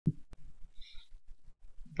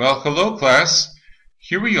Well, hello class.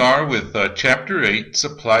 Here we are with Chapter 8,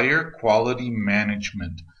 Supplier Quality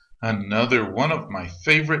Management. Another one of my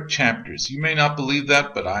favorite chapters. You may not believe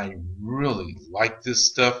that, but I really like this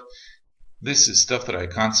stuff. This is stuff that I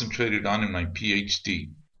concentrated on in my PhD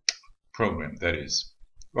program, that is.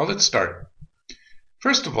 Well, let's start.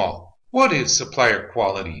 First of all, what is supplier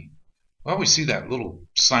quality? Well, we see that little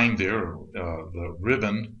sign there, the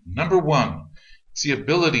ribbon. Number one. It's the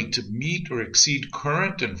ability to meet or exceed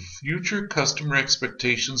current and future customer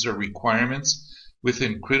expectations or requirements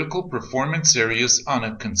within critical performance areas on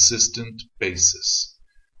a consistent basis.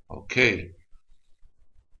 Okay,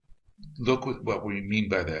 look at what we mean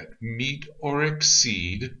by that. Meet or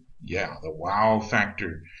exceed, yeah, the wow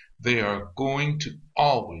factor. They are going to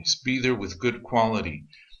always be there with good quality.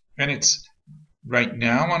 And it's right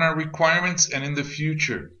now on our requirements and in the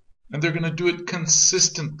future. And they're going to do it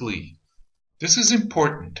consistently. This is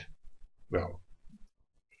important. Well,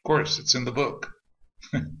 of course, it's in the book.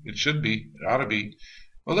 It should be. It ought to be.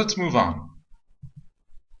 Well, let's move on.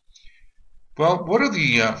 Well, what are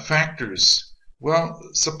the factors? Well,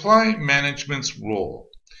 supply management's role.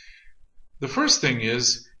 The first thing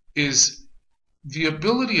is the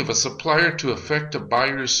ability of a supplier to affect a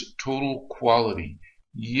buyer's total quality.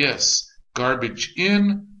 Yes, garbage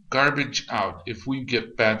in, garbage out. If we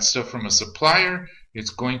get bad stuff from a supplier, it's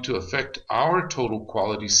going to affect our total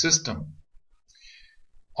quality system.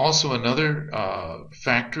 Also, another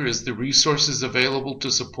factor is the resources available to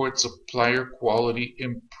support supplier quality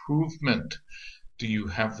improvement. Do you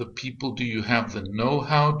have the people? Do you have the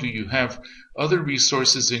know-how? Do you have other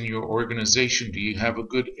resources in your organization? Do you have a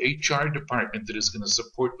good HR department that is going to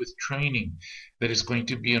support with training, that is going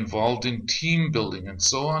to be involved in team building, and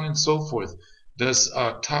so on and so forth? Does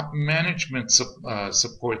top management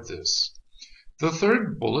support this? The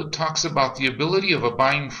third bullet talks about the ability of a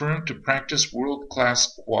buying firm to practice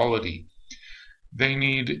world-class quality. They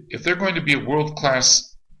need, if they're going to be a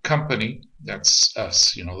world-class company, that's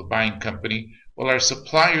us, the buying company, well, our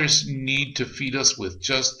suppliers need to feed us with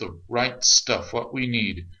just the right stuff, what we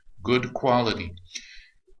need, good quality.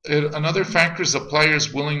 Another factor is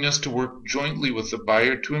suppliers' willingness to work jointly with the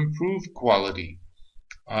buyer to improve quality.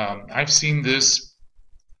 I've seen this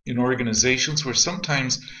in organizations where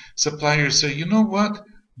sometimes suppliers say, you know what,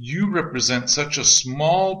 you represent such a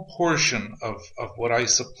small portion of what I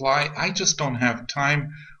supply, I just don't have time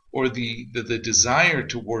or the desire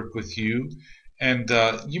to work with you, and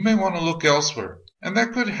you may want to look elsewhere. And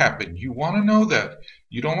that could happen. You want to know that.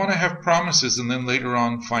 You don't want to have promises and then later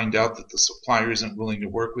on find out that the supplier isn't willing to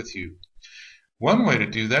work with you. One way to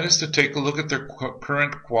do that is to take a look at their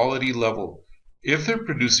current quality level. If they're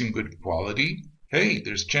producing good quality, hey,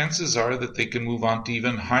 there's chances are that they can move on to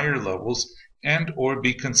even higher levels and or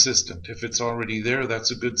be consistent. If it's already there,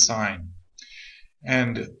 that's a good sign.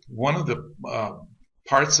 And one of the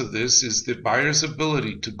parts of this is the buyer's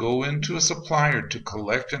ability to go into a supplier to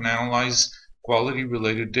collect and analyze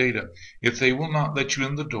quality-related data. If they will not let you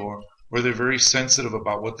in the door, or they're very sensitive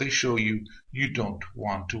about what they show you, you don't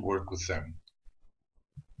want to work with them.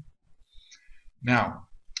 Now,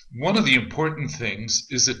 one of the important things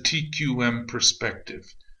is a TQM perspective.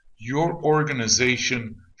 Your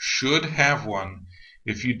organization should have one.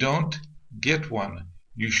 If you don't get one,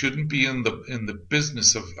 you shouldn't be in the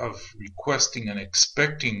business of requesting and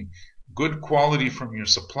expecting good quality from your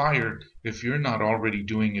supplier if you're not already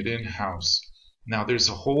doing it in-house. Now, there's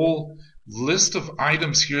a whole list of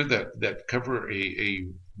items here that cover a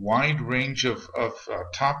wide range of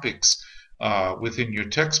topics within your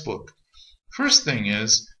textbook. First thing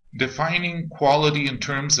is defining quality in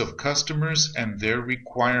terms of customers and their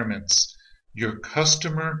requirements. Your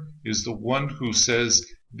customer is the one who says,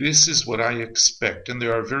 this is what I expect. And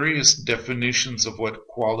there are various definitions of what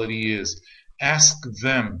quality is. Ask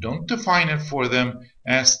them. Don't define it for them.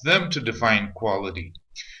 Ask them to define quality.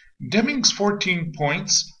 Deming's 14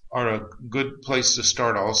 points are a good place to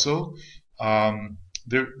start also.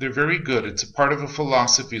 They're very good. It's a part of a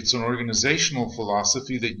philosophy. It's an organizational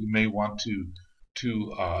philosophy that you may want to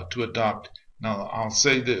adopt. Now, I'll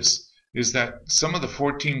say this, is that some of the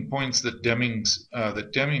 14 points that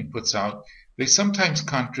Deming puts out, they sometimes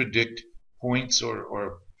contradict points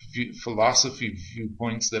or philosophy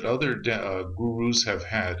viewpoints that other gurus have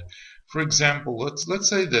had. For example, let's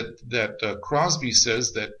say that Crosby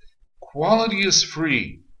says that quality is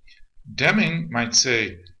free. Deming might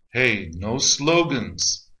say, hey, no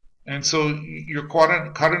slogans. And so you're caught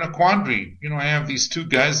in a quandary. I have these two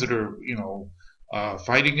guys that are,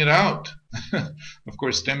 fighting it out. Of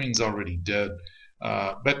course, Deming's already dead.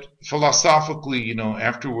 But philosophically,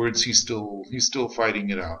 afterwards, he's still fighting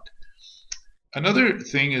it out. Another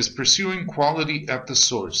thing is pursuing quality at the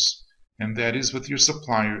source, and that is with your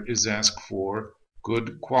supplier is ask for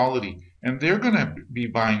good quality. And they're going to be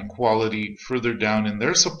buying quality further down in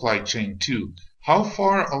their supply chain too. How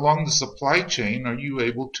far along the supply chain are you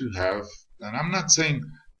able to have, and I'm not saying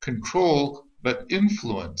control, but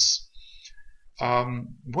influence?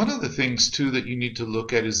 One of the things too that you need to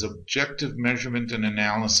look at is objective measurement and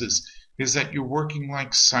analysis, is that you're working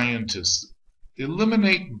like scientists.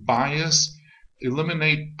 Eliminate bias,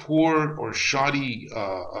 eliminate poor or shoddy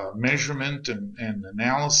measurement and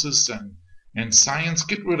analysis and science.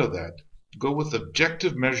 Get rid of that. Go with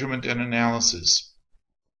objective measurement and analysis.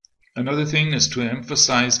 Another thing is to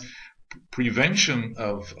emphasize prevention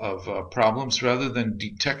of problems rather than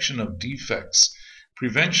detection of defects.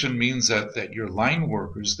 Prevention means that your line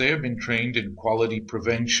workers, they have been trained in quality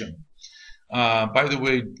prevention. By the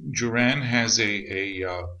way, Duran has a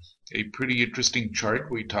pretty interesting chart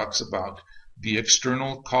where he talks about the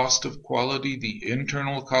external cost of quality, the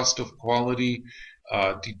internal cost of quality,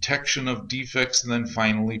 detection of defects, and then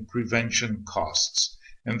finally prevention costs.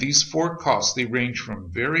 And these four costs, they range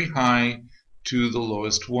from very high to the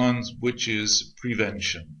lowest ones, which is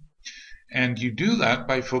prevention. And you do that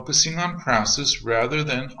by focusing on process rather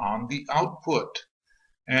than on the output.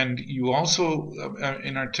 And you also,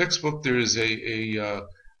 in our textbook, there is the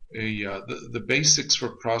basics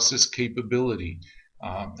for process capability.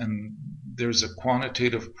 And there's a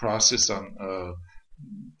quantitative process on,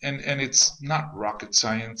 and it's not rocket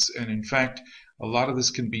science. And in fact, a lot of this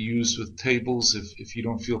can be used with tables if you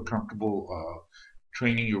don't feel comfortable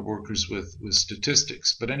training your workers with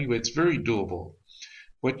statistics. But anyway, it's very doable.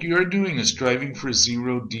 What you're doing is striving for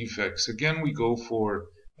zero defects. Again, we go for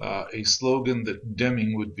a slogan that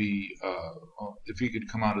Deming would be, if he could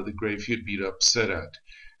come out of the grave, he'd be upset at.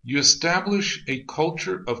 You establish a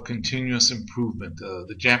culture of continuous improvement.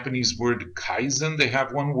 The Japanese word kaizen, they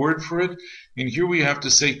have one word for it. And here we have to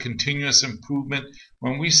say continuous improvement.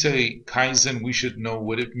 When we say kaizen, we should know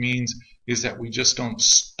what it means is that we just don't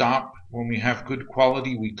stop. When we have good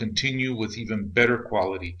quality, we continue with even better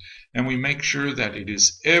quality. And we make sure that it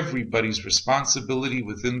is everybody's responsibility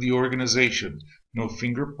within the organization. No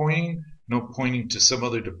finger pointing, no pointing to some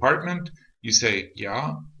other department. You say,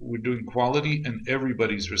 yeah, we're doing quality and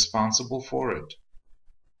everybody's responsible for it.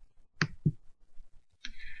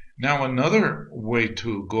 Now another way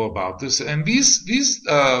to go about this, and these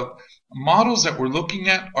models that we're looking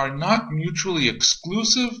at are not mutually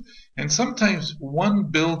exclusive, and sometimes one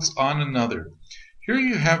builds on another. Here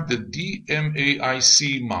you have the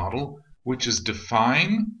DMAIC model, which is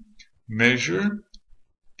define, measure,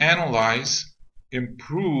 analyze,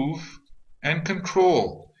 improve, and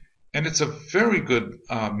control. And it's a very good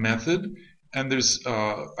method, and there's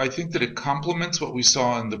I think that it complements what we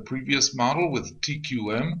saw in the previous model with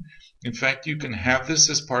TQM. In fact, you can have this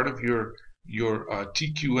as part of your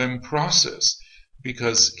TQM process,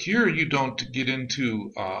 because here you don't get into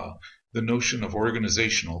the notion of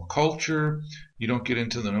organizational culture, you don't get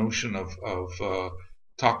into the notion of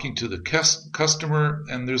talking to the customer,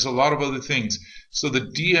 and there's a lot of other things. So the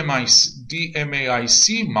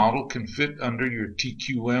DMAIC model can fit under your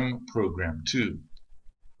TQM program too.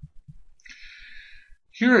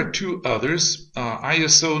 Here are two others,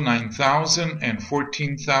 ISO 9000 and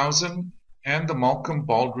 14000, and the Malcolm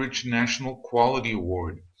Baldrige National Quality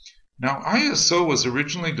Award. Now, ISO was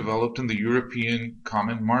originally developed in the European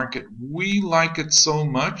Common Market. We like it so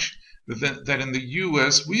much that in the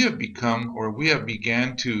U.S. we have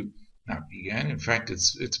began to, not began, in fact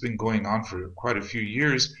it's been going on for quite a few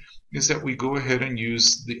years, is that we go ahead and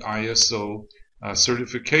use the ISO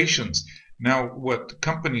certifications. Now what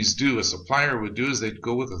companies do, a supplier would do, is they'd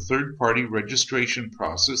go with a third-party registration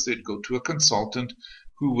process. They'd go to a consultant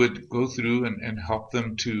who would go through and help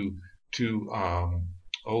them to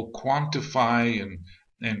quantify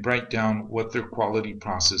and write down what their quality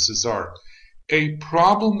processes are. A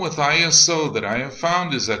problem with ISO that I have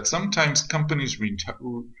found is that sometimes companies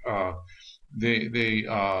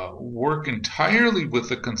work entirely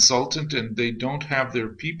with a consultant, and they don't have their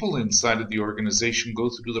people inside of the organization go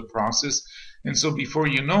through the process. And so before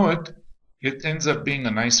you know it, it ends up being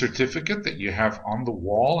a nice certificate that you have on the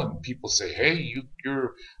wall, and people say, hey,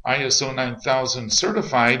 you're ISO 9000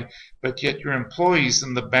 certified, but yet your employees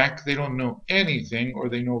in the back, they don't know anything, or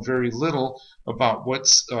they know very little about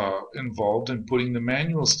what's involved in putting the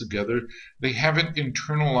manuals together. They haven't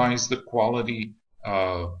internalized the quality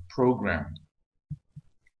program.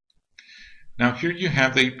 Now here you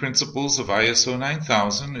have the 8 principles of ISO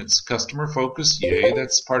 9000. It's customer focused, yay,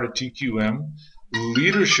 that's part of TQM.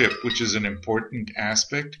 leadership, which is an important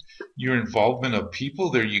aspect, your involvement of people.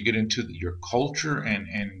 There you get into your culture and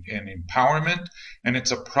empowerment, and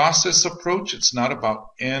it's a process approach. It's not about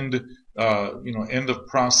end of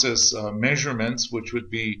process measurements, which would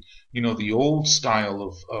be the old style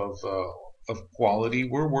of quality.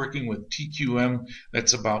 We're working with TQM.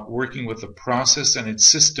 That's about working with the process, and it's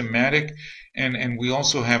systematic. And we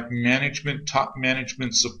also have top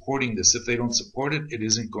management supporting this. If they don't support it, it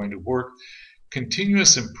isn't going to work.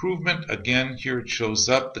 Continuous improvement, again, here it shows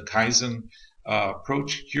up, the Kaizen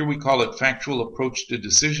approach. Here we call it factual approach to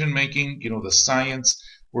decision making, the science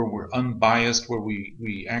where we're unbiased, where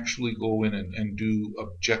we actually go in and do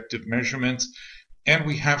objective measurements. And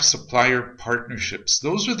we have supplier partnerships.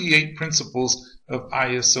 Those are the 8 principles of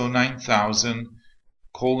ISO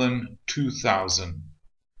 9000:2000.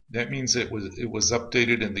 That means it was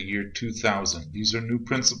updated in the year 2000. These are new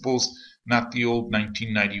principles, not the old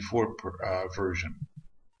 1994 version.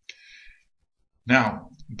 Now,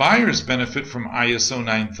 buyers benefit from ISO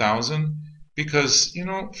 9000 because,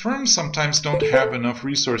 firms sometimes don't have enough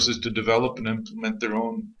resources to develop and implement their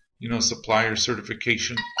own, supplier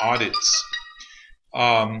certification audits.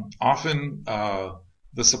 Often,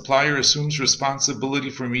 the supplier assumes responsibility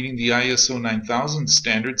for meeting the ISO 9000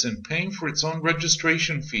 standards and paying for its own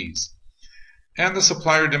registration fees. And the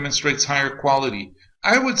supplier demonstrates higher quality.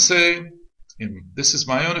 I would say, and this is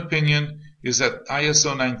my own opinion, is that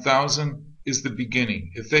ISO 9000 is the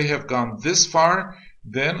beginning. If they have gone this far,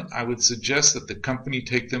 then I would suggest that the company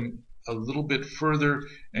take them a little bit further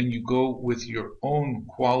and you go with your own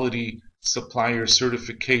quality supplier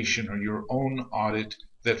certification or your own audit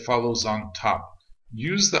that follows on top.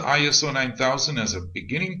 Use the ISO 9000 as a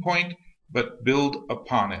beginning point, but build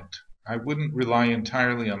upon it. I wouldn't rely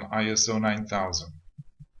entirely on ISO 9000.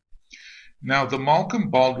 Now, the Malcolm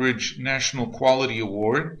Baldrige National Quality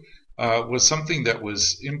Award was something that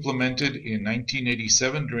was implemented in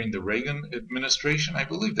 1987 during the Reagan administration. I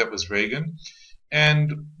believe that was Reagan.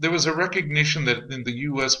 And there was a recognition that in the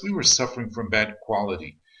U.S. we were suffering from bad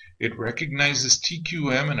quality. It recognizes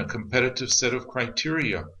TQM and a competitive set of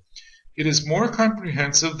criteria. It is more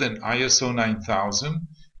comprehensive than ISO 9000,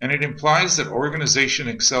 and it implies that organization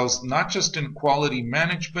excels not just in quality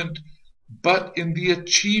management, but in the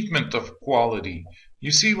achievement of quality.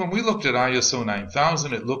 You see, when we looked at ISO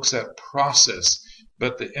 9000, it looks at process,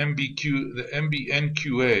 but the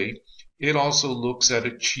MBNQA, it also looks at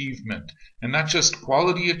achievement, and not just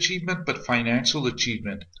quality achievement, but financial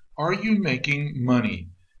achievement. Are you making money?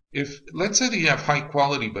 If, let's say that you have high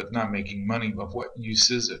quality but not making money, of what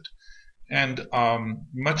use is it? And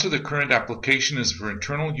much of the current application is for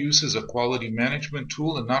internal use as a quality management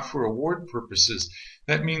tool and not for award purposes.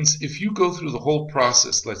 That means if you go through the whole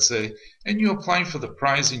process, let's say, and you apply for the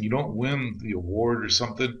prize and you don't win the award or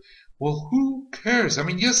something, well, who cares? I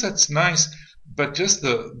mean, yes, that's nice, but just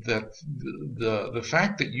the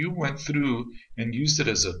fact that you went through and used it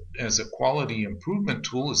as a quality improvement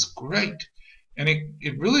tool is great. And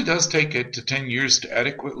it really does take 8 to 10 years to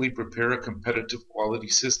adequately prepare a competitive quality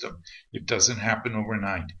system. It doesn't happen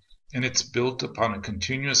overnight. And it's built upon a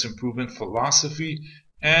continuous improvement philosophy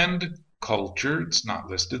and culture. It's not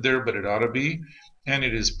listed there, but it ought to be. And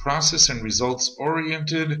it is process and results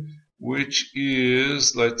oriented, which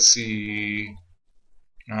is, let's see,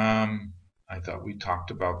 I thought we talked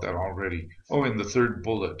about that already. Oh, in the third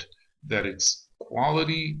bullet, that it's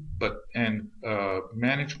quality and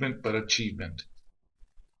management but achievement.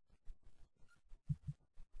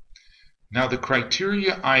 Now the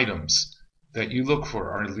criteria items that you look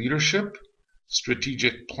for are leadership,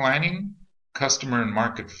 strategic planning, customer and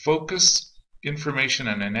market focus, information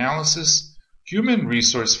and analysis, human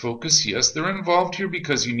resource focus. Yes, they're involved here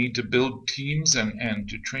because you need to build teams and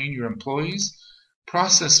to train your employees.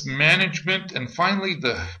 Process management, and finally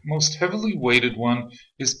the most heavily weighted one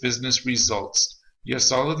is business results.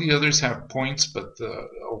 Yes, all of the others have points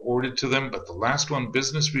awarded to them, but the last one,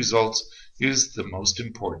 business results, is the most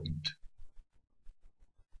important.